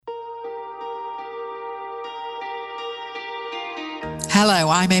Hello,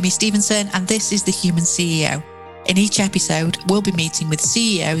 I'm Amy Stevenson, and this is The Human CEO. In each episode, we'll be meeting with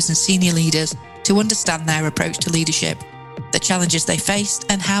CEOs and senior leaders to understand their approach to leadership, the challenges they faced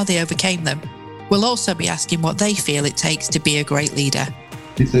and how they overcame them. We'll also be asking what they feel it takes to be a great leader.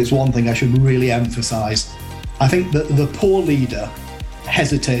 There's one thing I should really emphasise. I think that the poor leader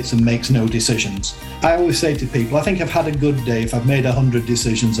hesitates and makes no decisions. I always say to people, I think I've had a good day if I've made 100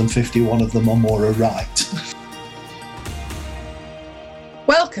 decisions and 51 of them or more are right.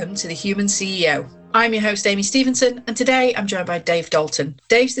 Welcome to The Human CEO. I'm your host, Amy Stevenson, and today I'm joined by Dave Dalton.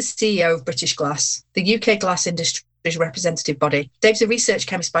 Dave's the CEO of British Glass, the UK glass industry's representative body. Dave's a research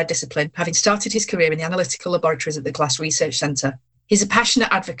chemist by discipline, having started his career in the Analytical laboratories at the Glass Research Centre. He's a passionate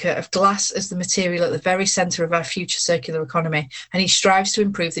advocate of glass as the material at the very centre of our future circular economy, and he strives to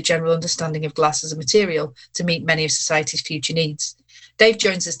improve the general understanding of glass as a material to meet many of society's future needs. Dave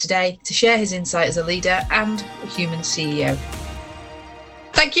joins us today to share his insight as a leader and a human CEO.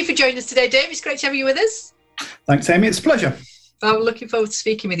 Thank you for joining us today, Dave. It's great to have you with us. Thanks, Amy. It's a pleasure. I'm looking forward to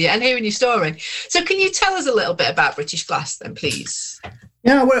speaking with you and hearing your story. So can you tell us a little bit about British Glass then, please?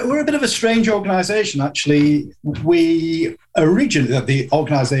 Yeah, we're a bit of a strange organisation, actually. We originally, the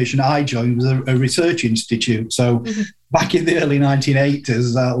organisation I joined was a research institute. So back in the early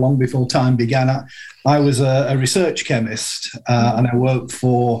 1980s, long before time began, I was a research chemist and I worked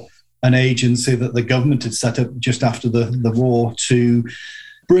for an agency that the government had set up just after the war to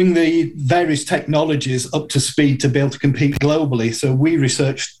bring the various technologies up to speed to be able to compete globally. So we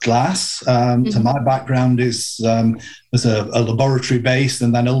researched glass. So my background is as a laboratory based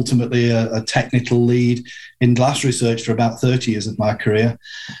and then ultimately a technical lead in glass research for about 30 years of my career.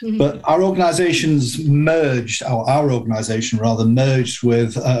 But our organisation merged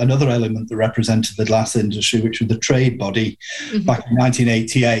with another element that represented the glass industry, which was the trade body back in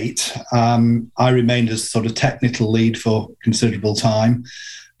 1988. I remained as sort of technical lead for considerable time.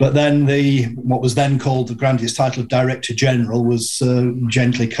 But then what was then called the grandiose title of Director General was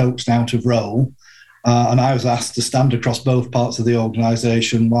gently coaxed out of role. And I was asked to stand across both parts of the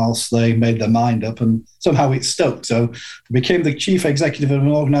organisation whilst they made their mind up, and somehow it stuck. So I became the chief executive of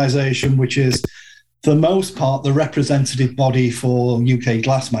an organisation which is, for the most part, the representative body for UK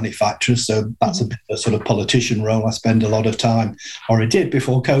glass manufacturers. So that's a bit of a sort of politician role. I spend a lot of time, or I did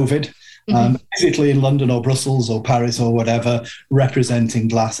before COVID, physically in London or Brussels or Paris or whatever, representing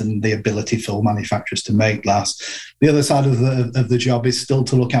glass and the ability for manufacturers to make glass. The other side of the job is still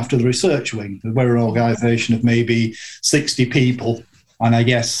to look after the research wing. We're an organisation of maybe 60 people, and I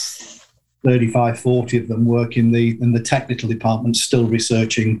guess 35, 40 of them work in the technical department, still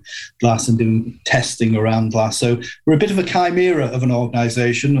researching glass and doing testing around glass. So we're a bit of a chimera of an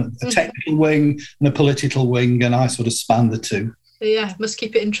organisation, a technical wing and a political wing, and I sort of span the two. Yeah, must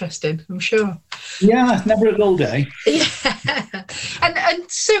keep it interesting, I'm sure. Yeah, never a dull day. Yeah. And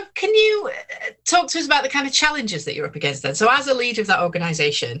so can you talk to us about the kind of challenges that you're up against then? So as a leader of that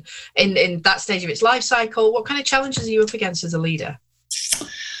organisation, in that stage of its life cycle, what kind of challenges are you up against as a leader?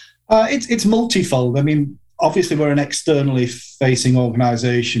 It's multifold. I mean, obviously we're an externally facing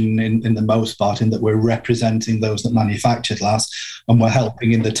organisation in the most part, in that we're representing those that manufacture glass and we're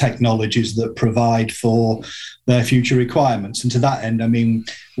helping in the technologies that provide for their future requirements. And to that end, I mean,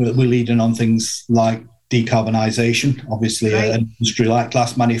 we're leading on things like decarbonisation. Obviously, right. An industry like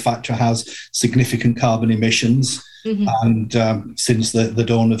glass manufacture has significant carbon emissions. And since the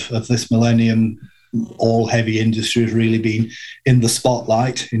dawn of this millennium, all heavy industry has really been in the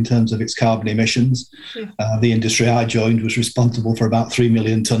spotlight in terms of its carbon emissions. The industry I joined was responsible for about 3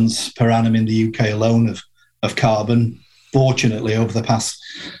 million tonnes per annum in the UK alone of carbon. Fortunately, over the past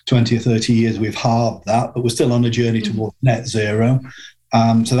 20 or 30 years, we've halved that, but we're still on a journey towards net zero.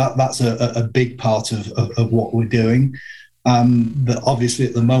 So that's a big part of what we're doing. But obviously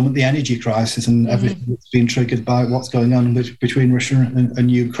at the moment, the energy crisis and everything that's been triggered by what's going on between Russia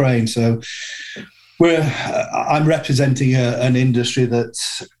and Ukraine. So I'm representing an industry that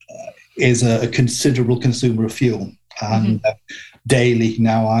is a considerable consumer of fuel. And daily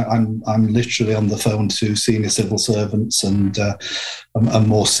now, I'm literally on the phone to senior civil servants and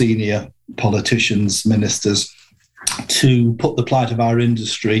more senior politicians, ministers, to put the plight of our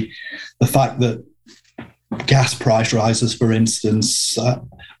industry, the fact that gas price rises, for instance,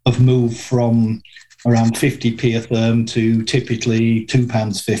 have moved from around 50p a therm to typically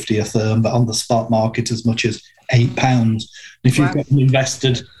 £2.50 a therm, but on the spot market as much as £8. And if you've got an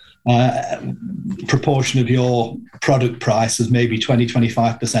invested proportion of your product price as maybe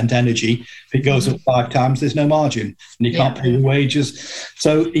 20-25% energy, if it goes up 5 times, there's no margin and you can't pay your wages.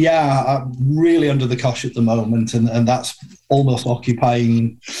 So I'm really under the cosh at the moment, and that's almost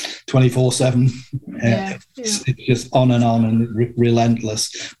occupying 24/7. It's just on and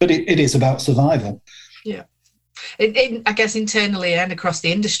relentless. But it is about survival. Yeah. I guess internally and across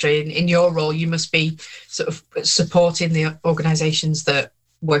the industry, in your role, you must be sort of supporting the organisations that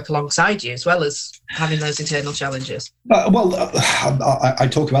work alongside you, as well as having those internal challenges. I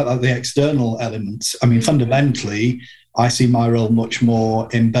talk about the external elements. I mean, fundamentally, I see my role much more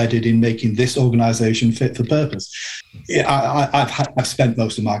embedded in making this organisation fit for purpose. I've spent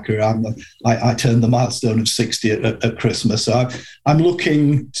most of my career. I turned the milestone of 60 at Christmas, so I'm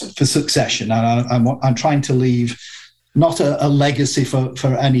looking for succession, and I'm trying to leave not a legacy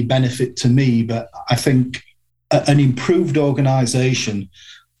for any benefit to me, but I think an improved organisation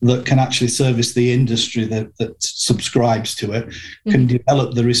that can actually service the industry that subscribes to it, can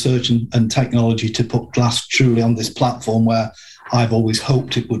develop the research and technology to put glass truly on this platform where I've always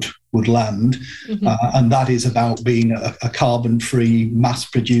hoped it would land. And that is about being a carbon-free mass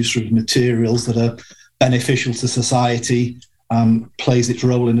producer of materials that are beneficial to society, plays its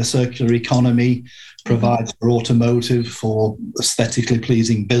role in a circular economy, provides for automotive, for aesthetically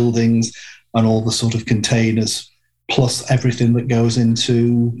pleasing buildings, and all the sort of containers, plus everything that goes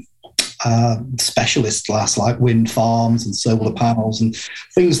into specialist glass like wind farms and solar panels and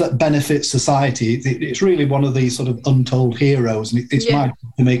things that benefit society. It's really one of these sort of untold heroes, and it's my job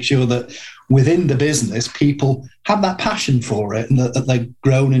to make sure that within the business people have that passion for it, and that they're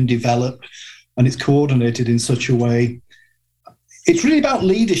grown and developed, and it's coordinated in such a way. It's really about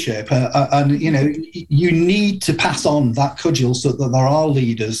leadership, and you need to pass on that cudgel so that there are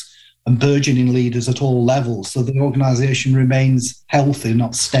leaders and burgeoning leaders at all levels, so the organisation remains healthy,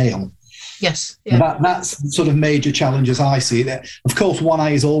 not stale. Yes. Yeah. That's sort of major challenges I see. Of course, one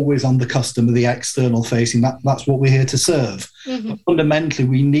eye is always on the customer, the external facing. That's what we're here to serve. But fundamentally,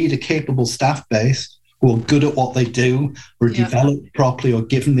 we need a capable staff base who are good at what they do, or are developed properly, or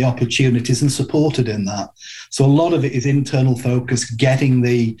given the opportunities and supported in that. So a lot of it is internal focus, getting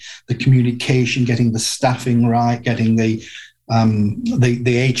the communication, getting the staffing right, getting the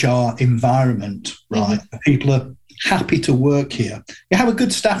HR environment right. People are happy to work here. You have a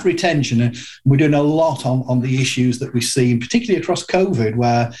good staff retention, and we're doing a lot on the issues that we've seen, particularly across COVID,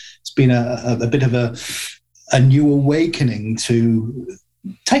 where it's been a bit of a new awakening to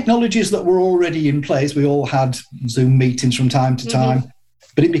technologies that were already in place. We all had Zoom meetings from time to time,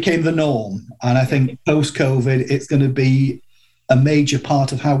 but it became the norm. And I think post-COVID, it's going to be a major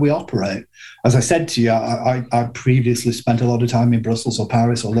part of how we operate. As I said to you, I previously spent a lot of time in Brussels or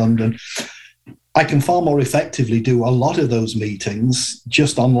Paris or London. I can far more effectively do a lot of those meetings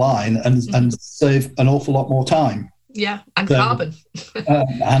just online and save an awful lot more time. Yeah, and carbon.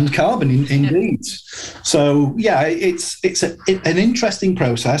 And carbon, indeed. So, it's an interesting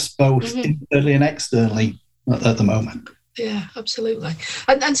process, both internally and externally at the moment. Yeah, absolutely.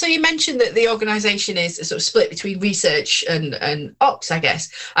 And so you mentioned that the organisation is sort of split between research and ops, I guess.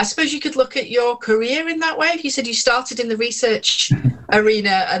 I suppose you could look at your career in that way. You said you started in the research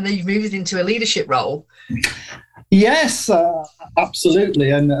arena and then you moved into a leadership role. Yes,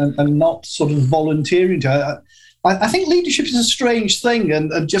 absolutely. And not sort of volunteering to. I think leadership is a strange thing,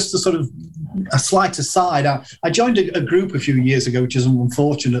 and just a sort of a slight aside, I joined a group a few years ago, which is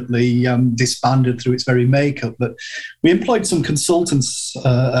unfortunately disbanded through its very makeup, but we employed some consultants,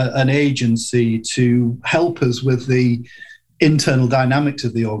 an agency, to help us with the internal dynamics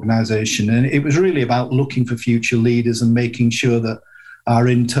of the organisation, and it was really about looking for future leaders and making sure that our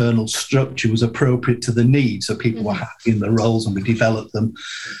internal structure was appropriate to the needs, so people were happy in their roles and we developed them.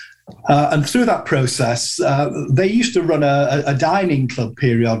 And through that process, they used to run a dining club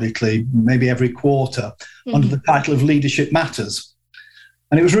periodically, maybe every quarter, under the title of Leadership Matters.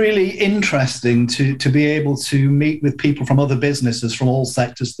 And it was really interesting to be able to meet with people from other businesses, from all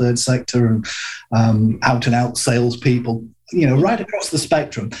sectors, third sector, and out-and-out salespeople, right across the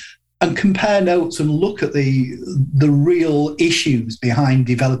spectrum, and compare notes and look at the real issues behind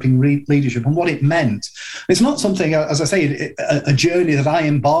developing leadership and what it meant. It's not something, as I say, a journey that I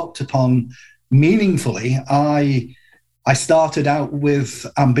embarked upon meaningfully. I started out with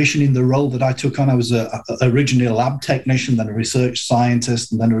ambition in the role that I took on. I was originally a lab technician, then a research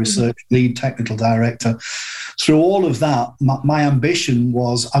scientist, and then a research lead technical director. Through all of that, my ambition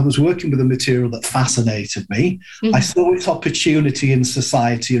was I was working with a material that fascinated me. I saw its opportunity in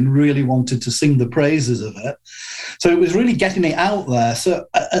society and really wanted to sing the praises of it. So it was really getting it out there. So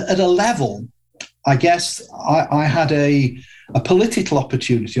at a level, I guess I had a political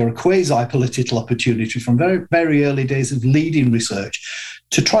opportunity, or a quasi-political opportunity, from very, very early days of leading research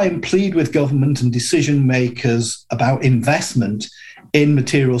to try and plead with government and decision makers about investment in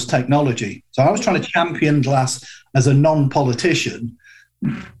materials technology. So I was trying to champion glass as a non-politician,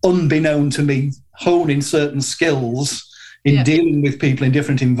 unbeknown to me, honing certain skills in dealing with people in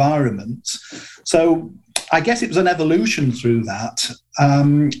different environments. So I guess it was an evolution through that.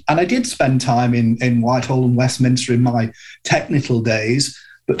 And I did spend time in Whitehall and Westminster in my technical days,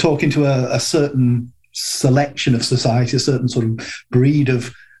 but talking to a certain selection of society, a certain sort of breed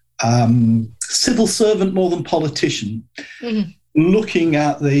of civil servant more than politician, looking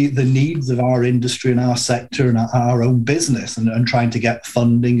at the needs of our industry and our sector and our own business, and trying to get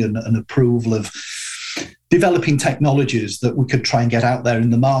funding and approval of developing technologies that we could try and get out there in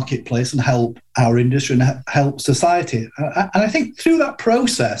the marketplace and help our industry and help society. And I think through that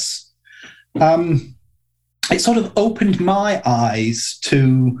process, it sort of opened my eyes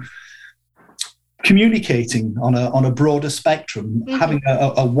to communicating on a broader spectrum, having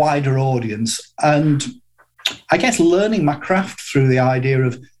a wider audience, and I guess learning my craft through the idea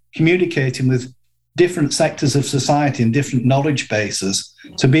of communicating with different sectors of society and different knowledge bases,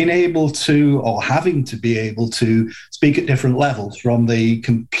 to being able to, or having to be able to, speak at different levels, from the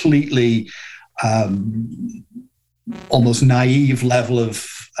completely almost naive level of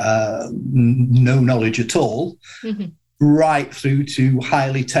no knowledge at all, right through to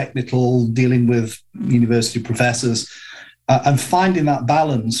highly technical, dealing with university professors, and finding that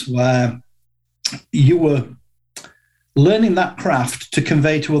balance where you were learning that craft to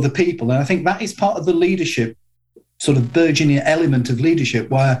convey to other people. And I think that is part of the leadership, sort of burgeoning element of leadership,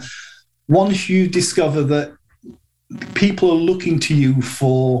 where once you discover that people are looking to you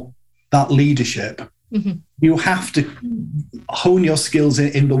for that leadership, you have to hone your skills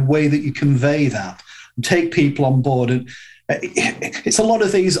in the way that you convey that and take people on board. And it's a lot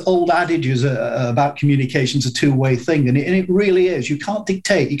of these old adages about communication's a two-way thing, and it really is. You can't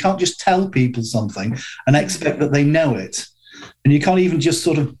dictate. You can't just tell people something and expect that they know it. And you can't even just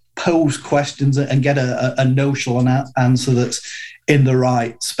sort of pose questions and get a notional answer that's in the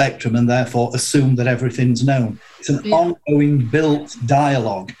right spectrum and therefore assume that everything's known. It's an ongoing built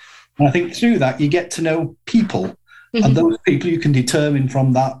dialogue. And I think through that, you get to know people. And those people you can determine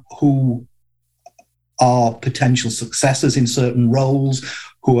from that who are potential successors in certain roles,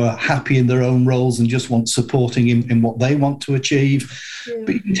 who are happy in their own roles and just want supporting in what they want to achieve.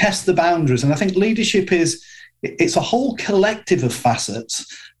 But you can test the boundaries. And I think leadership it's a whole collective of facets.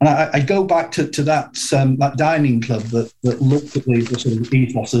 And I go back to that dining club that looked at the sort of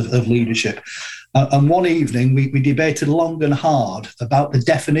ethos of leadership. And one evening, we debated long and hard about the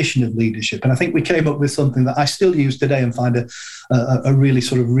definition of leadership. And I think we came up with something that I still use today and find a really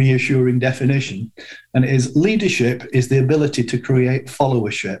sort of reassuring definition. And it is, leadership is the ability to create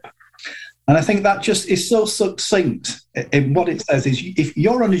followership. And I think that just is so succinct. And what it says is, if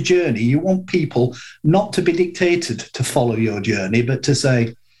you're on a journey, you want people not to be dictated to follow your journey, but to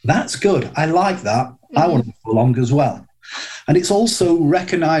say, that's good, I like that, I want to go along as well. And it's also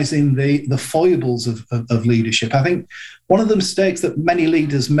recognizing the foibles of leadership. I think one of the mistakes that many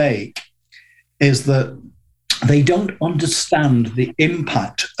leaders make is that they don't understand the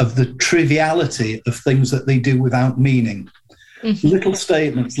impact of the triviality of things that they do without meaning. Little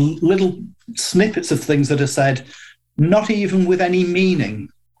statements, little snippets of things that are said, not even with any meaning,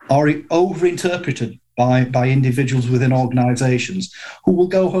 are overinterpreted by individuals within organizations who will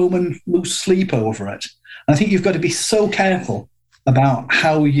go home and lose sleep over it. And I think you've got to be so careful about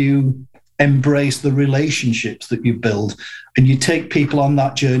how you embrace the relationships that you build, and you take people on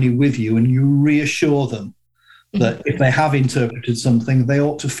that journey with you, and you reassure them that if they have interpreted something, they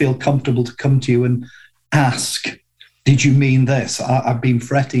ought to feel comfortable to come to you and ask, did you mean this? I've been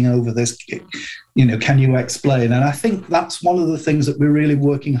fretting over this. Can you explain? And I think that's one of the things that we're really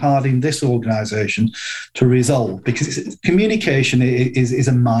working hard in this organisation to resolve, because communication is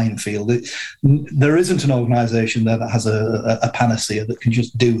a minefield. There isn't an organisation there that has a panacea that can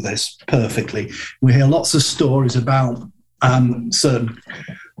just do this perfectly. We hear lots of stories about certain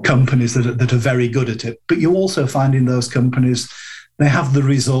companies that are very good at it, but you also find in those companies, they have the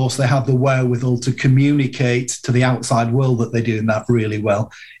resource, they have the wherewithal to communicate to the outside world that they're doing that really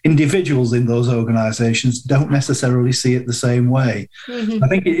well. Individuals in those organisations don't necessarily see it the same way. I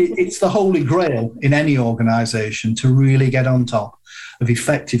think it's the holy grail in any organisation to really get on top of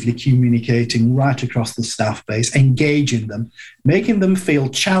effectively communicating right across the staff base, engaging them, making them feel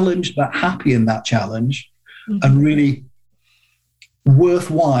challenged but happy in that challenge, and really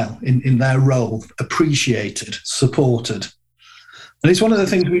worthwhile in their role, appreciated, supported. And it's one of the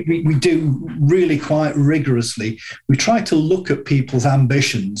things we do really quite rigorously. We try to look at people's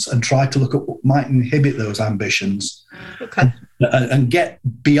ambitions and try to look at what might inhibit those ambitions, and get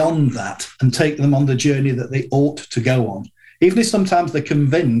beyond that and take them on the journey that they ought to go on. Even if sometimes they're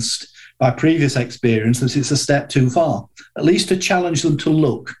convinced by previous experience that it's a step too far. At least to challenge them to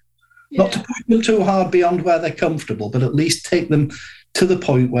look, not to push them too hard beyond where they're comfortable, but at least take them to the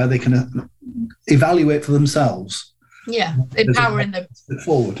point where they can evaluate for themselves. Yeah, empowering them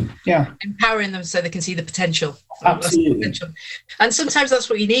forward. Yeah, empowering them so they can see the potential. Absolutely. And sometimes that's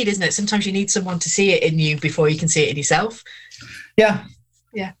what you need, isn't it? Sometimes you need someone to see it in you before you can see it in yourself. Yeah.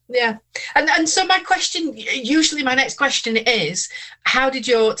 And so my next question is,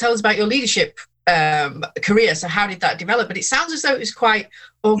 tell us about your leadership career. So how did that develop? But it sounds as though it was quite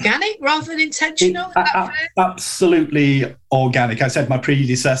organic rather than intentional. Absolutely organic. I said my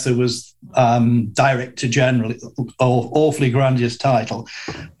predecessor was Director General, awfully grandiose title.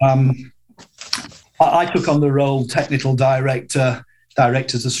 I took on the role Technical Director.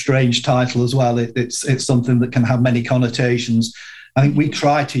 Director's a strange title as well. It's something that can have many connotations. I think we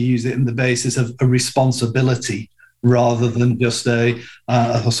try to use it in the basis of a responsibility rather than just a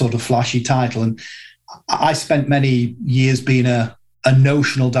sort of flashy title. And I spent many years being a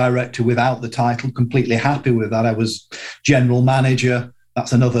notional director without the title, completely happy with that. I was general manager.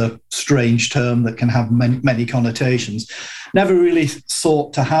 That's another strange term that can have many connotations. Never really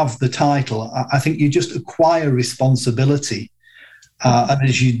sought to have the title. I think you just acquire responsibility. And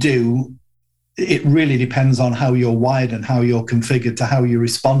as you do, it really depends on how you're wired and how you're configured to how you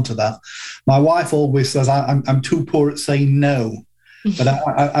respond to that. My wife always says, I'm too poor at saying no. But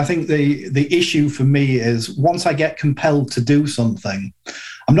I think the issue for me is once I get compelled to do something,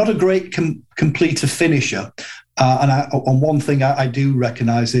 I'm not a great completer finisher. And one thing I do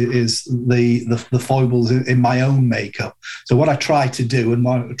recognise is the foibles in my own makeup. So what I try to do and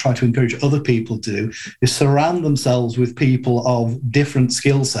what I try to encourage other people to do is surround themselves with people of different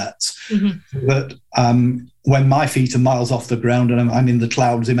skill sets. Mm-hmm. That when my feet are miles off the ground and I'm in the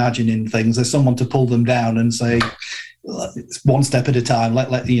clouds imagining things, there's someone to pull them down and say, it's one step at a time.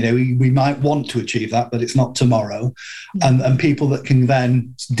 We might want to achieve that, but it's not tomorrow. And people that can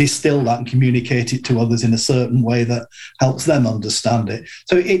then distill that and communicate it to others in a certain way that helps them understand it.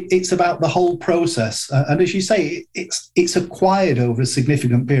 So it's about the whole process. And as you say, it's acquired over a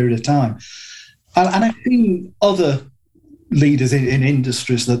significant period of time. And I've seen other leaders in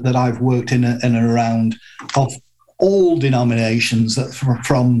industries that I've worked in and around of all denominations, that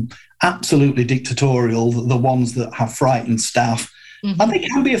from absolutely dictatorial, the ones that have frightened staff. Mm-hmm. And they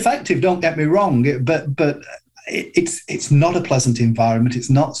can be effective, don't get me wrong, but it's not a pleasant environment. It's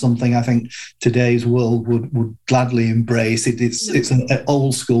not something I think today's world would gladly embrace. It's an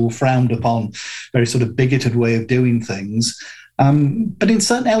old school, frowned upon, very sort of bigoted way of doing things. But in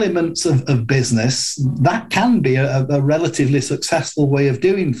certain elements of business, that can be a relatively successful way of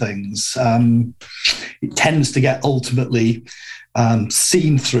doing things. It tends to get ultimately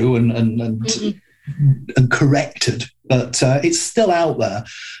seen through and corrected, but it's still out there.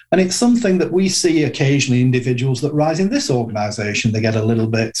 And it's something that we see occasionally individuals that rise in this organisation. They get a little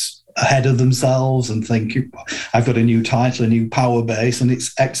bit ahead of themselves and think, I've got a new title, a new power base, and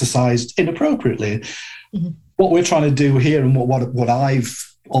it's exercised inappropriately. Mm-hmm. What we're trying to do here, and what I've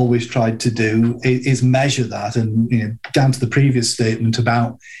always tried to do, is measure that. And down to the previous statement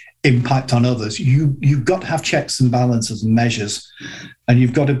about impact on others, you've got to have checks and balances and measures, and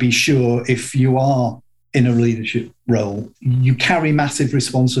you've got to be sure if you are in a leadership role, you carry massive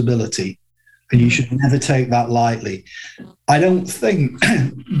responsibility, and you should never take that lightly. I don't think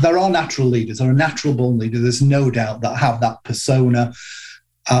there are natural leaders, there are natural born leaders, there's no doubt, that have that persona.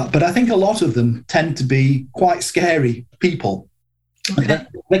 But I think a lot of them tend to be quite scary people. Okay.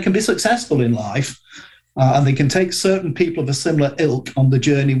 They can be successful in life, and they can take certain people of a similar ilk on the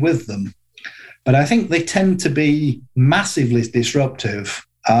journey with them. But I think they tend to be massively disruptive.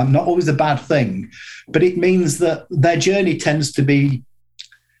 Not always a bad thing, but it means that their journey tends to be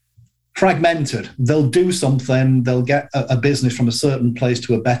fragmented. They'll do something, they'll get a business from a certain place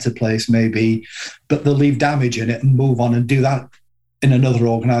to a better place maybe, but they'll leave damage in it and move on and do that in another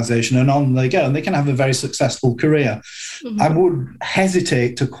organisation, and on they go, and they can have a very successful career. Mm-hmm. I would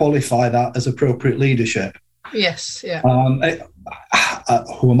hesitate to qualify that as appropriate leadership. Yes, yeah.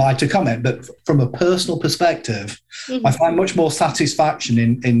 Who am I to comment? But from a personal perspective, mm-hmm. I find much more satisfaction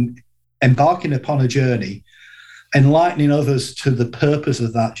in embarking upon a journey, enlightening others to the purpose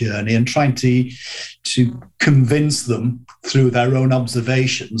of that journey, and trying to convince them through their own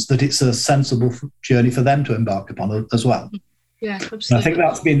observations that it's a sensible journey for them to embark upon as well. Yeah, absolutely. I think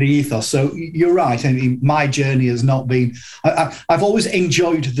that's been the ethos. So you're right. I mean, my journey has not been... I've always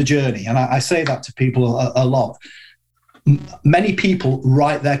enjoyed the journey, and I say that to people a lot. Many people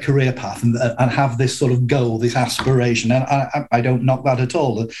write their career path and have this sort of goal, this aspiration, and I don't knock that at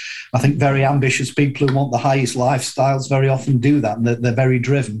all. I think very ambitious people who want the highest lifestyles very often do that, and they're very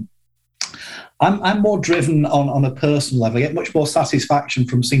driven. I'm more driven on a personal level. I get much more satisfaction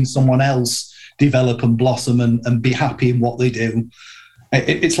from seeing someone else develop and blossom and be happy in what they do.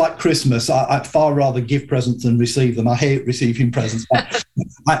 It's like Christmas. I'd far rather give presents than receive them. I hate receiving presents.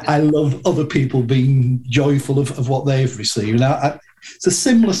 I love other people being joyful of what they've received. It's a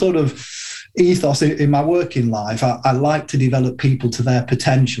similar sort of ethos in my working life. I like to develop people to their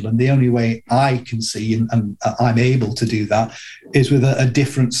potential, and the only way I can see and I'm able to do that is with a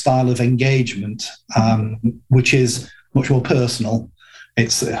different style of engagement, which is much more personal.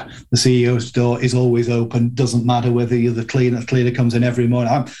 It's the CEO's door is always open. Doesn't matter whether you're the cleaner. The cleaner comes in every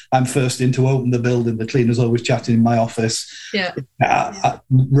morning. I'm first in to open the building. The cleaner's always chatting in my office.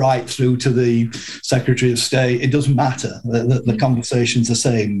 Right through to the Secretary of State. It doesn't matter. The conversation's the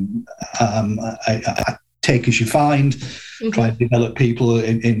same. I take as you find. Try and develop people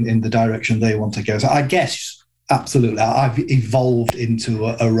in the direction they want to go. So I guess absolutely, I've evolved into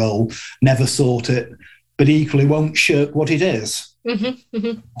a role. Never sought it, but equally won't shirk what it is.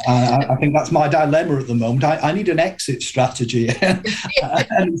 I think that's my dilemma at the moment. I need an exit strategy, and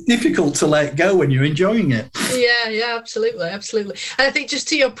it's difficult to let go when you're enjoying it. Yeah, absolutely. And I think just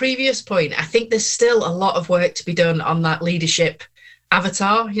to your previous point, I think there's still a lot of work to be done on that leadership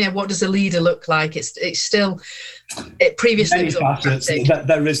avatar. What does a leader look like? It's still previously was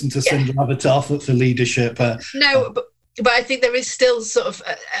there isn't a single avatar for leadership. No, but I think there is still sort of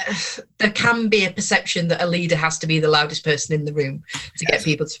there can be a perception that a leader has to be the loudest person in the room to get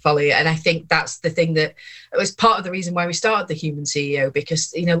people to follow you. And I think that's the thing that was part of the reason why we started the Human CEO,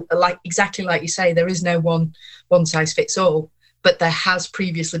 because exactly like you say, there is no one size fits all, but there has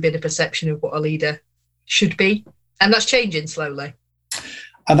previously been a perception of what a leader should be, and that's changing slowly.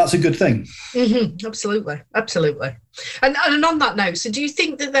 And that's a good thing. Absolutely. And on that note, so do you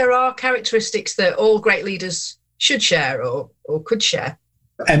think that there are characteristics that all great leaders should share or could share?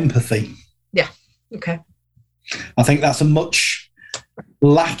 Empathy. Yeah. Okay. I think that's a much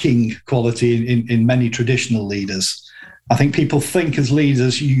lacking quality in many traditional leaders. I think people think as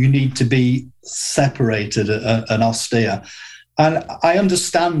leaders you need to be separated and austere. And I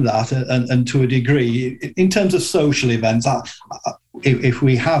understand that, and to a degree, in terms of social events, if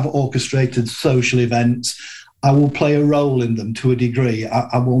we have orchestrated social events, I will play a role in them to a degree.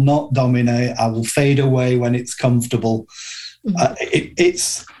 I will not dominate. I will fade away when it's comfortable.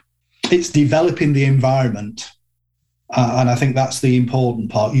 It's developing the environment. And I think that's the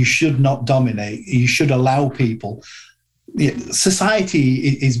important part. You should not dominate. You should allow people.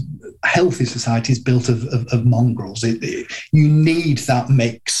 Healthy society is built of mongrels. You need that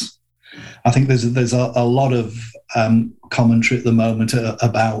mix. I think there's a lot of commentary at the moment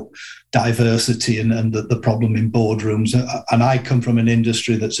about diversity and the problem in boardrooms. And I come from an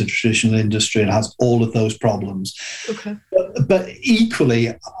industry that's a traditional industry and has all of those problems. Okay. But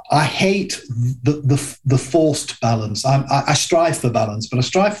equally, I hate the forced balance. I strive for balance, but I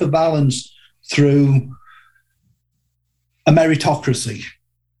strive for balance through a meritocracy.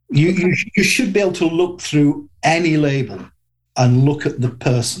 You should be able to look through any label and look at the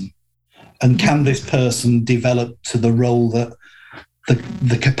person. And can this person develop to the role that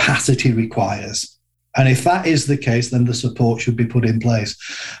the capacity requires? And if that is the case, then the support should be put in place.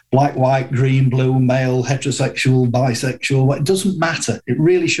 Black, white, green, blue, male, heterosexual, bisexual, it doesn't matter. It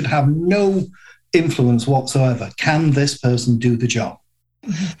really should have no influence whatsoever. Can this person do the job?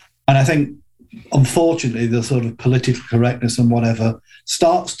 And I think, unfortunately, the sort of political correctness and whatever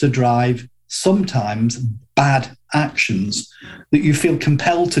starts to drive sometimes bad actions, that you feel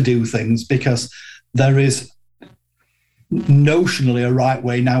compelled to do things because there is notionally a right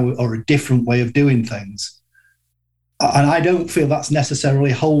way now or a different way of doing things. And I don't feel that's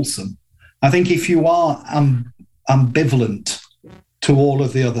necessarily wholesome. I think if you are ambivalent to all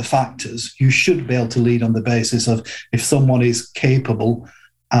of the other factors, you should be able to lead on the basis of if someone is capable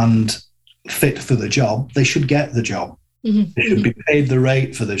and fit for the job, they should get the job. They should be paid the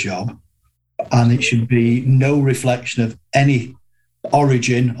rate for the job. And it should be no reflection of any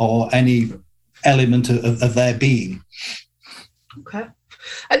origin or any element of their being. Okay.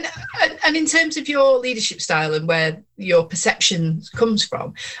 And in terms of your leadership style and where your perception comes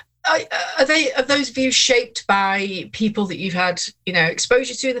from, are those views shaped by people that you've had,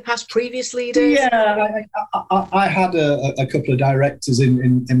 exposure to in the past, previous leaders? Yeah, I had a couple of directors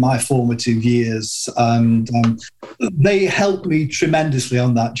in my formative years, and they helped me tremendously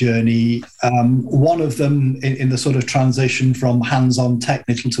on that journey. One of them in the sort of transition from hands-on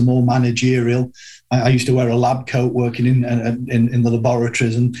technical to more managerial, I used to wear a lab coat working in the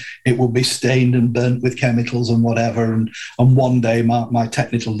laboratories, and it would be stained and burnt with chemicals and whatever. And one day, my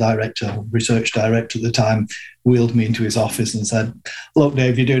technical director, research director at the time, wheeled me into his office and said, "Look,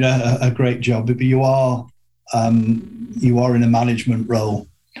 Dave, you're doing a great job, but you are in a management role.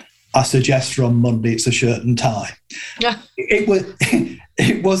 I suggest from Monday it's a shirt and tie." Yeah.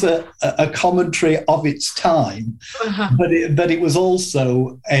 It was a commentary of its time, but it was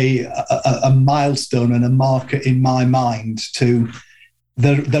also a milestone and a marker in my mind to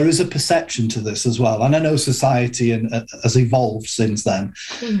there is a perception to this as well. And I know society has evolved since then,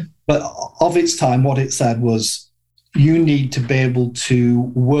 but of its time, what it said was you need to be able to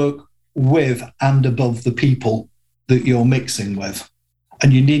work with and above the people that you're mixing with.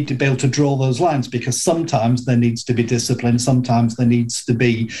 And you need to be able to draw those lines, because sometimes there needs to be discipline. Sometimes there needs to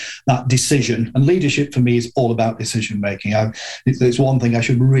be that decision. And leadership for me is all about decision making. It's one thing I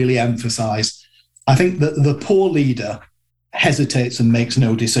should really emphasize. I think that the poor leader hesitates and makes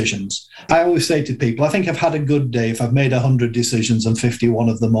no decisions. I always say to people, I think I've had a good day if I've made 100 decisions and 51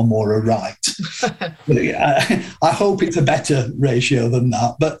 of them or more are right. I hope it's a better ratio than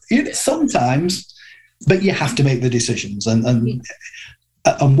that. But sometimes, but you have to make the decisions. And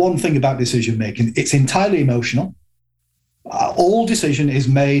one thing about decision making, it's entirely emotional. All decision is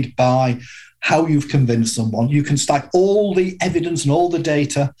made by how you've convinced someone. You can stack all the evidence and all the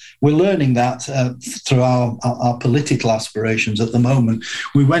data. We're learning that through our political aspirations at the moment.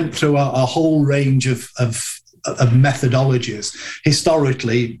 We went through a whole range of methodologies.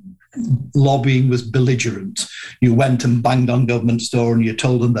 Historically, lobbying was belligerent. You went and banged on government door and you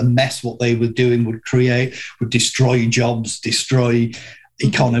told them the mess what they were doing would destroy jobs, destroy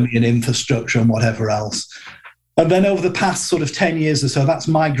economy and infrastructure and whatever else. And then over the past sort of 10 years or so, that's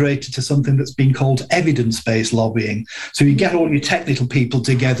migrated to something that's been called evidence-based lobbying. So you get all your technical people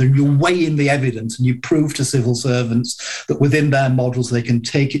together and you weigh in the evidence and you prove to civil servants that within their models they can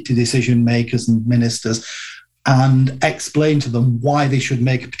take it to decision makers and ministers and explain to them why they should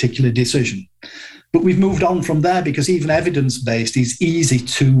make a particular decision. But we've moved on from there, because even evidence-based is easy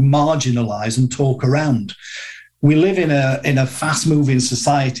to marginalize and talk around. We live in a fast-moving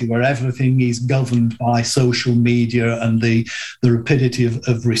society where everything is governed by social media and the rapidity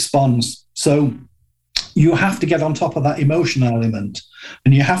of response. So you have to get on top of that emotional element,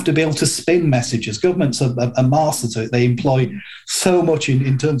 and you have to be able to spin messages. Governments are masters of it. They employ so much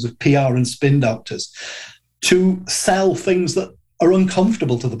in terms of PR and spin doctors to sell things that are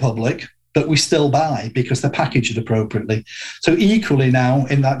uncomfortable to the public, but we still buy because they're packaged appropriately. So equally now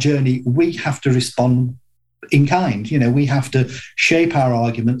in that journey, we have to respond in kind. We have to shape our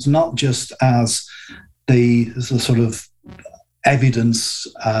arguments, not just as the sort of evidence,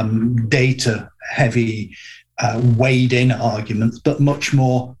 data heavy, weighed in arguments, but much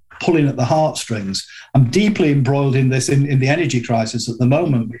more pulling at the heartstrings. I'm deeply embroiled in this in the energy crisis at the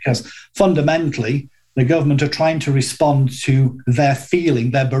moment, because fundamentally the government are trying to respond to their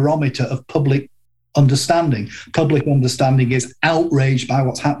feeling, their barometer of public understanding. Public understanding is outraged by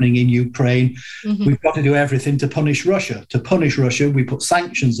what's happening in Ukraine. We've got to do everything to punish Russia. To punish Russia, we put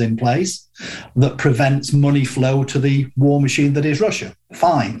sanctions in place that prevents money flow to the war machine that is Russia.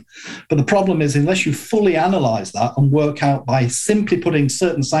 Fine. But the problem is, unless you fully analyze that and work out by simply putting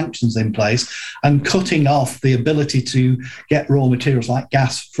certain sanctions in place and cutting off the ability to get raw materials like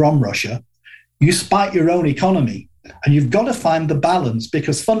gas from Russia, you spike your own economy. And you've got to find the balance,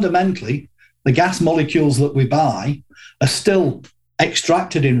 because fundamentally, the gas molecules that we buy are still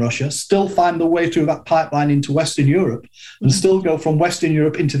extracted in Russia, still find their way through that pipeline into Western Europe, and still go from Western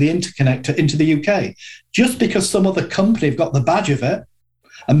Europe into the interconnector into the UK. Just because some other company have got the badge of it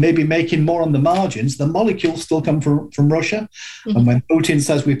and maybe making more on the margins, the molecules still come from Russia. And when Putin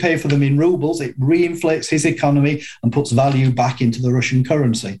says we pay for them in rubles, it reinflates his economy and puts value back into the Russian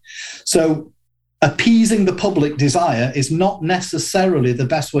currency. So appeasing the public desire is not necessarily the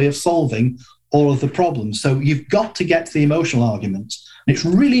best way of solving all of the problems. So you've got to get to the emotional arguments. And it's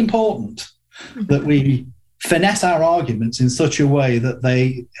really important that we finesse our arguments in such a way that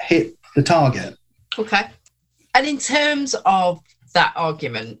they hit the target. Okay. And in terms of that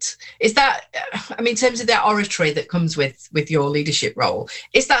argument, is that, in terms of that oratory that comes with your leadership role,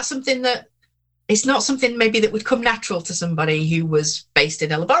 is that something that it's not something maybe that would come natural to somebody who was based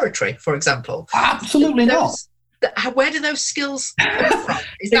in a laboratory, for example? Absolutely not. Where do those skills come from?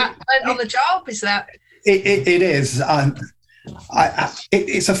 Is that on the job? Is that? It is.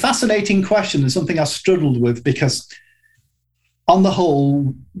 It's a fascinating question and something I've struggled with, because on the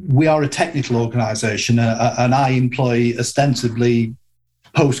whole, we are a technical organisation, and I employ ostensibly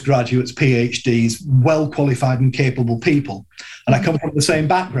postgraduates, PhDs, well-qualified and capable people. And I come from the same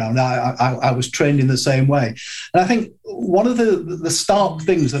background. I was trained in the same way. And I think one of the stark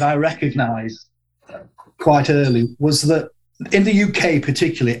things that I recognised quite early was that in the UK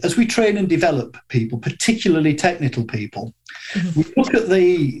particularly, as we train and develop people, particularly technical people, we look at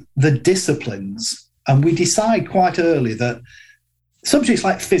the disciplines and we decide quite early that subjects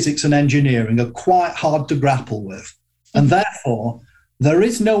like physics and engineering are quite hard to grapple with. And therefore, there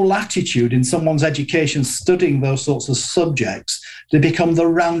is no latitude in someone's education studying those sorts of subjects to become the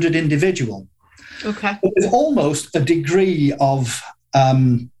rounded individual. Okay. There's almost a degree of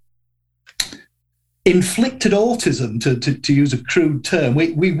inflicted autism, to use a crude term.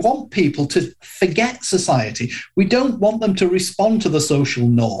 We want people to forget society. We don't want them to respond to the social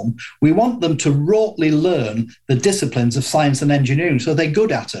norm. We want them to rotely learn the disciplines of science and engineering so they're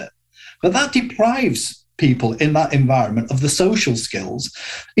good at it. But that deprives people in that environment of the social skills,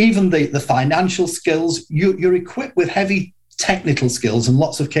 even the financial skills. You're equipped with heavy technical skills and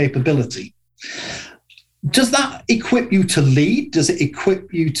lots of capability. Does that equip you to lead? Does it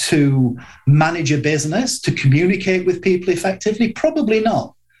equip you to manage a business, to communicate with people effectively? Probably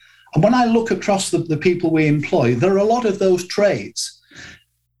not. And when I look across the people we employ, there are a lot of those traits.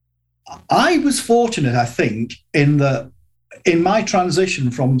 I was fortunate, I think, in my transition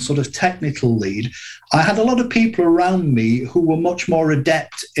from sort of technical lead, I had a lot of people around me who were much more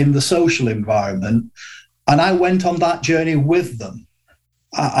adept in the social environment, and I went on that journey with them.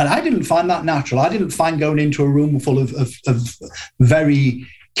 And I didn't find that natural. I didn't find going into a room full of very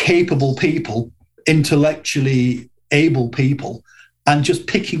capable people, intellectually able people, and just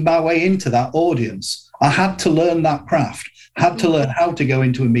picking my way into that audience. I had to learn that craft, had to learn how to go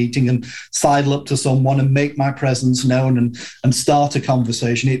into a meeting and sidle up to someone and make my presence known and start a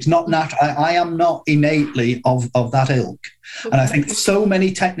conversation. It's not natural. I am not innately of that ilk. And I think so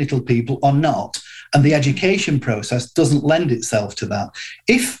many technical people are not. And the education process doesn't lend itself to that.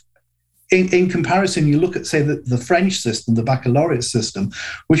 If, in comparison, you look at, say, the French system, the baccalaureate system,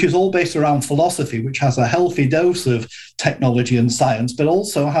 which is all based around philosophy, which has a healthy dose of technology and science, but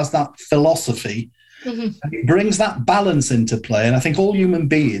also has that philosophy, and it brings that balance into play. And I think all human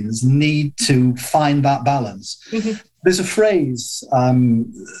beings need to find that balance. There's a phrase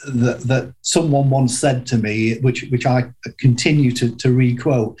that someone once said to me, which I continue to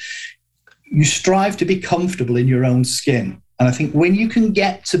re-quote. You strive to be comfortable in your own skin. And I think when you can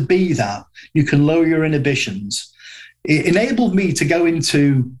get to be that, you can lower your inhibitions. It enabled me to go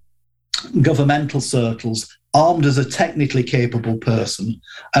into governmental circles armed as a technically capable person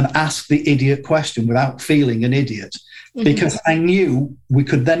and ask the idiot question without feeling an idiot, because I knew we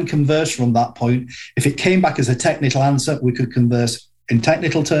could then converse from that point. If it came back as a technical answer, we could converse in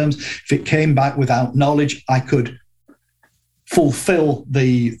technical terms. If it came back without knowledge, I could fulfill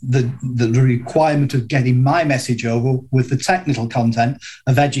the requirement of getting my message over with the technical content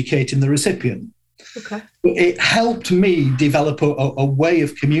of educating the recipient. Okay. It helped me develop a way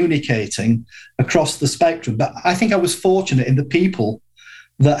of communicating across the spectrum. But I think I was fortunate in the people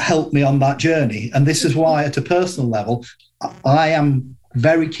that helped me on that journey. And this is why, at a personal level, I am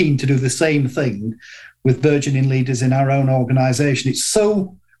very keen to do the same thing with burgeoning leaders in our own organisation. It's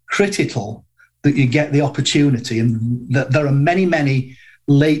so critical that you get the opportunity, and that there are many, many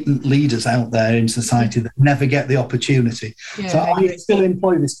latent leaders out there in society that never get the opportunity. Yeah, so I still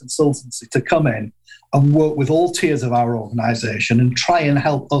employ this consultancy to come in and work with all tiers of our organisation and try and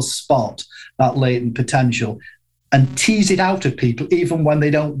help us spot that latent potential and tease it out of people, even when they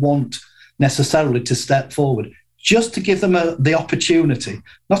don't want necessarily to step forward, just to give them the opportunity,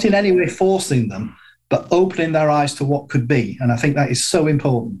 not in any way forcing them, but opening their eyes to what could be. And I think that is so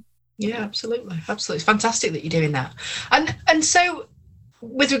important. Yeah, absolutely. Absolutely. It's fantastic that you're doing that. And so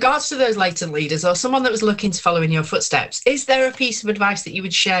with regards to those latent leaders or someone that was looking to follow in your footsteps, is there a piece of advice that you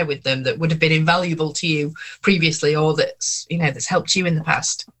would share with them that would have been invaluable to you previously, or that's helped you in the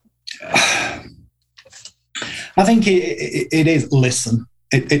past? I think it is listen.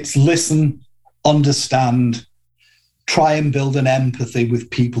 It's listen, understand, try and build an empathy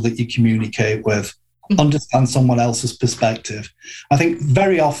with people that you communicate with. Understand someone else's perspective. I think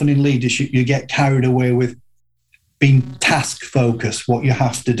very often in leadership, you get carried away with being task focused, what you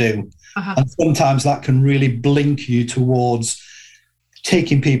have to do. And sometimes that can really blink you towards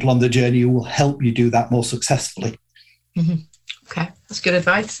taking people on the journey who will help you do that more successfully. Okay, that's good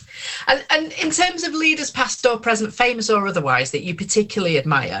advice. And in terms of leaders, past or present, famous or otherwise, that you particularly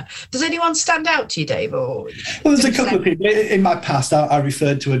admire, does anyone stand out to you, Dave? Or well, there's a couple of people. In my past, I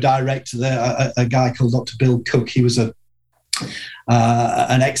referred to a director there, a guy called Dr. Bill Cook. He was an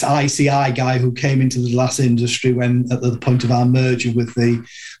ex-ICI guy who came into the glass industry when at the point of our merger with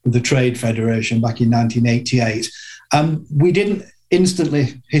the Trade Federation back in 1988. We didn't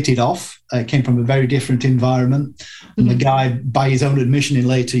instantly hit it off. It came from a very different environment. And the guy, by his own admission in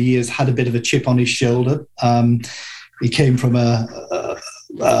later years, had a bit of a chip on his shoulder. He came from a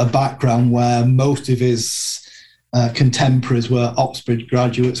background where most of his contemporaries were Oxford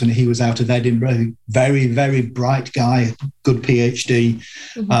graduates, and he was out of Edinburgh. Very, very bright guy, good PhD,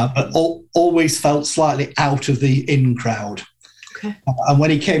 but always felt slightly out of the in crowd. Okay. And when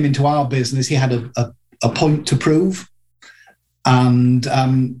he came into our business, he had a point to prove. And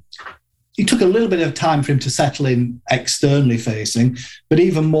it took a little bit of time for him to settle in externally facing, but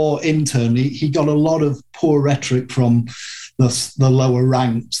even more internally, he got a lot of poor rhetoric from the lower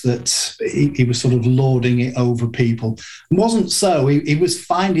ranks that he was sort of lording it over people. It wasn't so. He was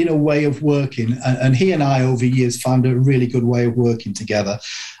finding a way of working, and he and I over years found a really good way of working together.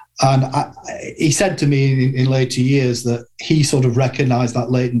 And he said to me in later years that he sort of recognised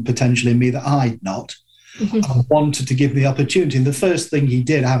that latent potential in me that I'd not. I wanted to give me the opportunity. And the first thing he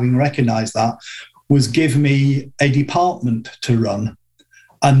did, having recognised that, was give me a department to run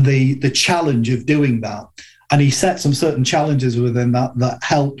and the challenge of doing that. And he set some certain challenges within that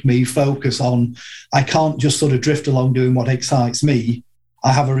helped me focus on, I can't just sort of drift along doing what excites me.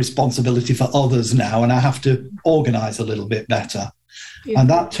 I have a responsibility for others now, and I have to organise a little bit better. Yeah. And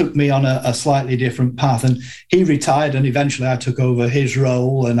that took me on a slightly different path. And he retired, and eventually I took over his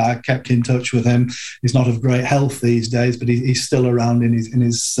role, and I kept in touch with him. He's not of great health these days, but he's still around in his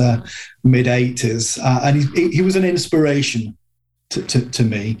mid-80s. And he was an inspiration to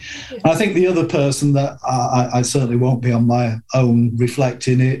me. And I think the other person that I certainly won't be on my own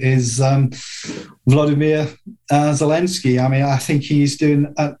reflecting is Vladimir Zelensky. I mean, I think he's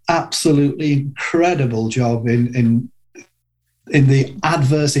doing an absolutely incredible job in the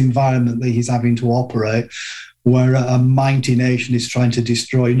adverse environment that he's having to operate, where a mighty nation is trying to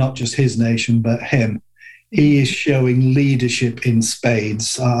destroy not just his nation, but him. He is showing leadership in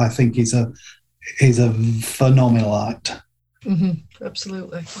spades. I think he's a phenomenal actor. Mm-hmm.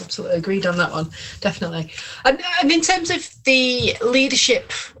 Absolutely agreed on that one, definitely. And in terms of the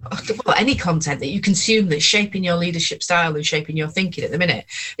leadership, well, any content that you consume that's shaping your leadership style and shaping your thinking at the minute,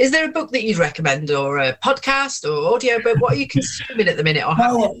 is there a book that you'd recommend, or a podcast or audio book? What are you consuming at the minute? Or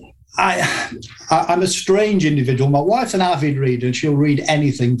I'm a strange individual. My wife's an avid reader, and she'll read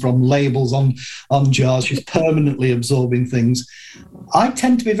anything from labels on jars. She's permanently absorbing things. I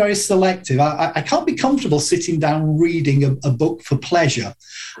tend to be very selective. I can't be comfortable sitting down reading a book for pleasure.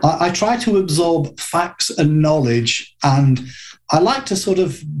 I try to absorb facts and knowledge, and I like to sort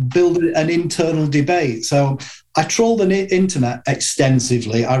of build an internal debate. So I trawl the internet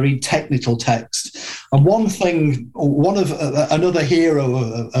extensively. I read technical text. And another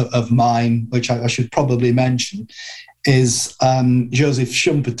hero of mine, which I should probably mention, is Joseph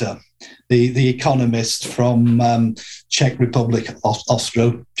Schumpeter, the economist from Czech Republic,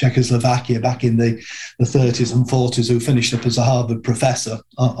 Czechoslovakia, back in the 30s and 40s, who finished up as a Harvard professor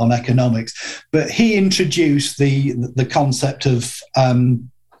on economics. But he introduced the concept of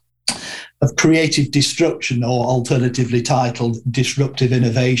creative destruction, or alternatively titled disruptive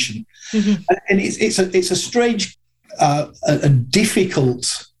innovation. Mm-hmm. And it's a strange and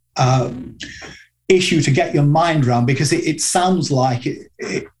difficult issue to get your mind around, because it sounds like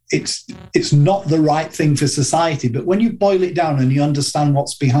it's not the right thing for society. But when you boil it down and you understand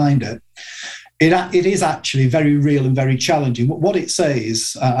what's behind it, it is actually very real and very challenging. What it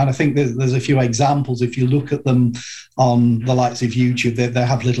says, and I think there's a few examples, if you look at them on the likes of YouTube, they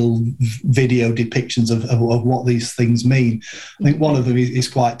have little video depictions of what these things mean. I think one of them is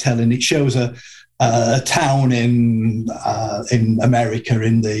quite telling. It shows a town in America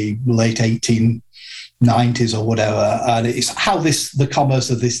in the late 1890s or whatever, and it's how the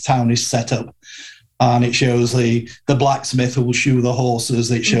commerce of this town is set up. And it shows the blacksmith who will shoe the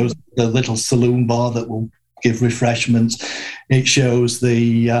horses. It shows the little saloon bar that will give refreshments. It shows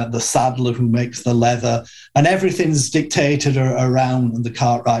the saddler who makes the leather. And everything's dictated around the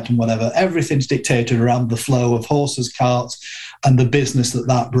cartwright and whatever. Everything's dictated around the flow of horses, carts, and the business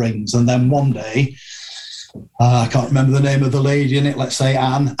that brings. And then one day, I can't remember the name of the lady in it, let's say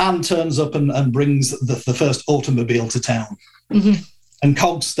Anne. Anne turns up and brings the first automobile to town. Mm-hmm. And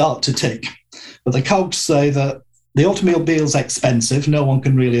cogs start to tick. But the cogs say that the automobile's expensive, no one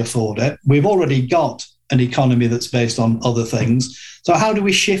can really afford it. We've already got an economy that's based on other things. So how do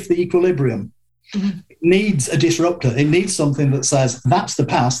we shift the equilibrium? Mm-hmm. It needs a disruptor. It needs something that says, that's the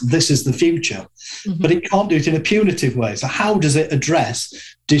past, this is the future. Mm-hmm. But it can't do it in a punitive way. So how does it address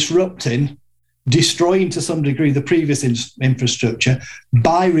disrupting, destroying to some degree the previous infrastructure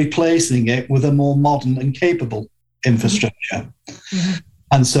by replacing it with a more modern and capable infrastructure? Mm-hmm.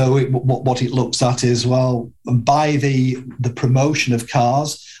 And so what it looks at is, well, by the promotion of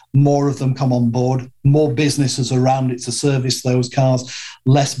cars, more of them come on board, more businesses around it to service those cars,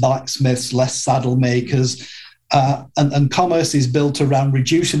 less blacksmiths, less saddle makers. And commerce is built around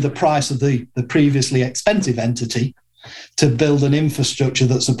reducing the price of the previously expensive entity to build an infrastructure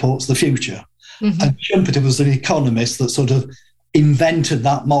that supports the future. Mm-hmm. And Schumpeter was an economist that sort of invented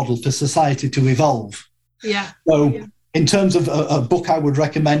that model for society to evolve. Yeah. So in terms of a book I would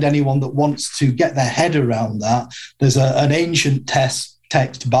recommend anyone that wants to get their head around that, there's an ancient text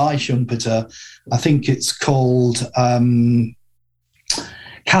by Schumpeter. I think it's called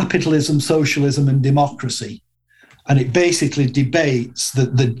Capitalism, Socialism and Democracy. And it basically debates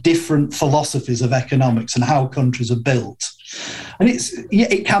the different philosophies of economics and how countries are built. And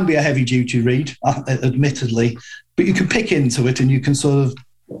it can be a heavy-duty read, admittedly, but you can pick into it and you can sort of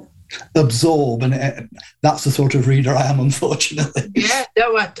absorb, and that's the sort of reader I am, unfortunately. Yeah,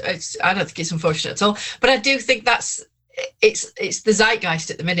 no, I don't think it's unfortunate at all. But I do think it's the zeitgeist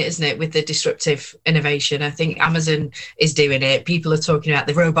at the minute, isn't it, with the disruptive innovation. I think Amazon is doing it. People are talking about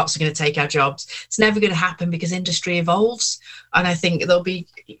the robots are going to take our jobs. It's never going to happen because industry evolves. And I think the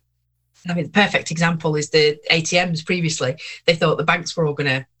perfect example is the ATMs. Previously, they thought the banks were all going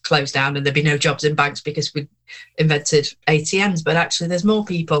to close down and there'd be no jobs in banks because we'd invented ATMs. But actually, there's more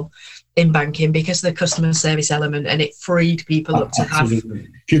people in banking because of the customer service element, and it freed people up to have.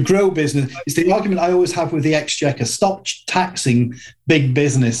 If you grow business, it's the argument I always have with the Exchequer: stop taxing big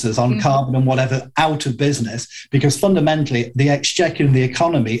businesses on carbon and whatever out of business, because fundamentally the Exchequer and the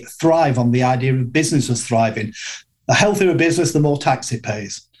economy thrive on the idea of businesses thriving. The healthier a business, the more tax it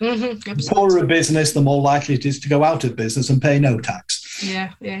pays. Mm-hmm, the poorer a business, the more likely it is to go out of business and pay no tax.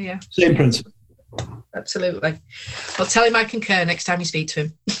 Yeah. Same principle. Absolutely. Well, tell him I concur next time you speak to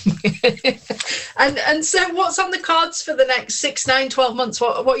him. and so what's on the cards for the next 6, 9, 12 months?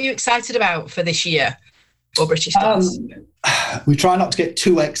 What are you excited about for this year for British Gas? We try not to get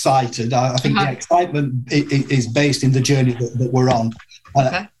too excited. I think the excitement is based in the journey that we're on.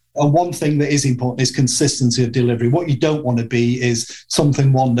 Okay. And one thing that is important is consistency of delivery. What you don't want to be is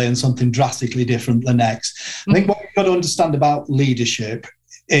something one day and something drastically different the next. I think what you've got to understand about leadership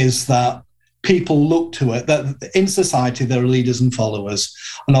is that people look to it, that in society there are leaders and followers.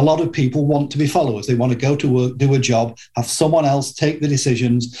 And a lot of people want to be followers. They want to go to work, do a job, have someone else take the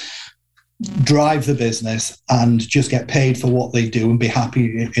decisions, drive the business, and just get paid for what they do and be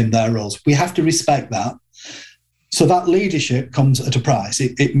happy in their roles. We have to respect that. So that leadership comes at a price.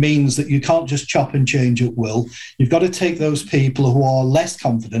 It means that you can't just chop and change at will. You've got to take those people who are less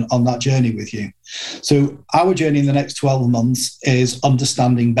confident on that journey with you. So our journey in the next 12 months is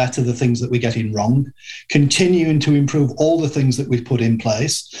understanding better the things that we're getting wrong, continuing to improve all the things that we've put in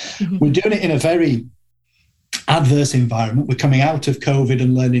place. Mm-hmm. We're doing it in a very adverse environment. We're coming out of COVID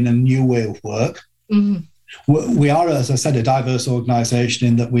and learning a new way of work. Mm-hmm. We are, as I said, a diverse organisation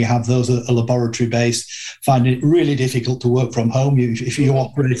in that we have those that are laboratory-based, find it really difficult to work from home. If you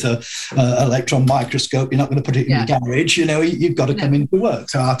operate an electron microscope, you're not going to put it in your garage. You've got to come into work.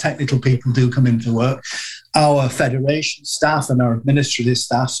 So our technical people do come into work. Our federation staff and our administrative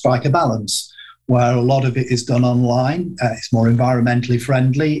staff strike a balance where a lot of it is done online. It's more environmentally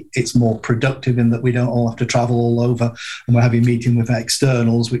friendly. It's more productive in that we don't all have to travel all over, and we're having meeting with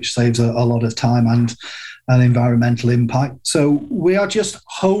externals, which saves a lot of time and an environmental impact. So we are just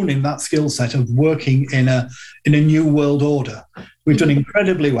honing that skill set of working in a new world order. We've done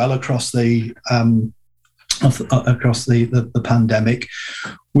incredibly well across the pandemic.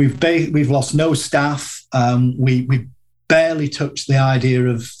 We've lost no staff. We barely touched the idea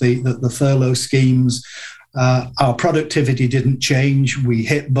of the furlough schemes. Our productivity didn't change. We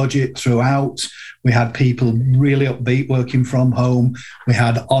hit budget throughout. We had people really upbeat working from home. We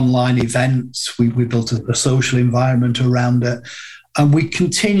had online events. We built a social environment around it. And we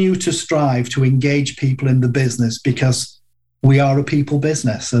continue to strive to engage people in the business because we are a people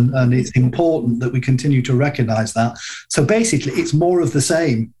business. And it's important that we continue to recognise that. So basically, it's more of the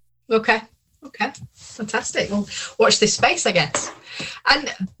same. Okay. Fantastic. Well, watch this space, I guess.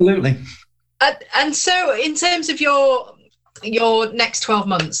 Absolutely. And so in terms of your next 12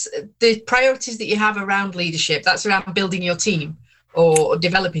 months, the priorities that you have around leadership, that's around building your team or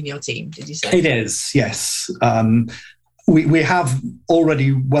developing your team, did you say? It is, yes. We have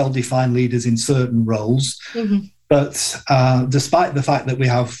already well-defined leaders in certain roles, but despite the fact that we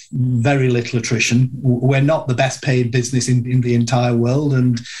have very little attrition, we're not the best paid business in the entire world,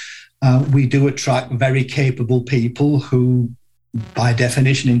 and we do attract very capable people who, by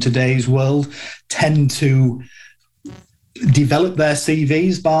definition in today's world, tend to develop their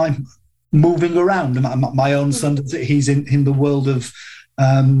CVs by moving around. My own son, he's in the world of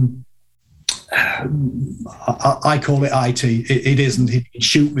I call it IT. It isn't. He can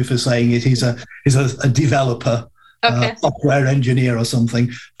shoot me for saying it. He's a developer, okay. Software engineer or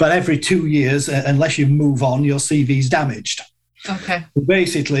something. But every 2 years, unless you move on, your CV's damaged. Okay.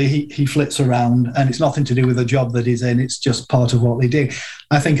 Basically, he flits around, and it's nothing to do with the job that he's in. It's just part of what they do.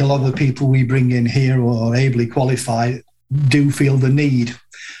 I think a lot of the people we bring in here or are ably qualified do feel the need,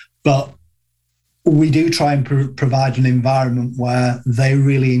 but we do try and provide an environment where they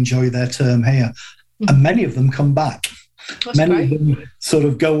really enjoy their term here. Mm-hmm. And many of them come back. That's many great. of them sort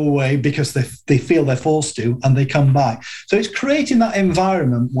of go away because they feel they're forced to, and they come back. So it's creating that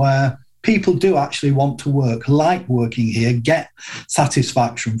environment where people do actually want to work, like working here, get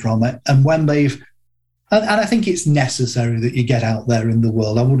satisfaction from it. And when and I think it's necessary that you get out there in the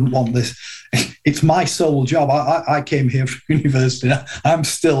world. I wouldn't want this. It's my sole job. I came here from university. I'm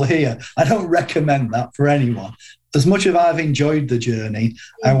still here. I don't recommend that for anyone. As much as I've enjoyed the journey,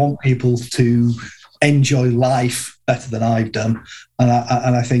 I want people to enjoy life better than I've done. And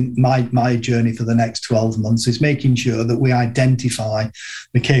I think my journey for the next 12 months is making sure that we identify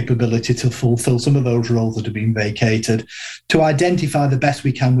the capability to fulfill some of those roles that have been vacated, to identify the best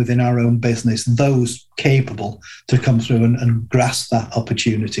we can within our own business, those capable to come through and grasp that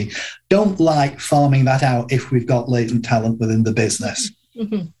opportunity. Don't like farming that out if we've got latent talent within the business.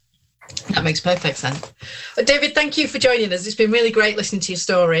 Mm-hmm. That makes perfect sense. David, thank you for joining us. It's been really great listening to your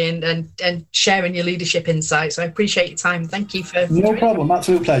story and sharing your leadership insights. I appreciate your time. Thank you for No problem.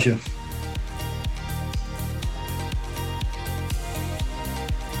 Absolute pleasure.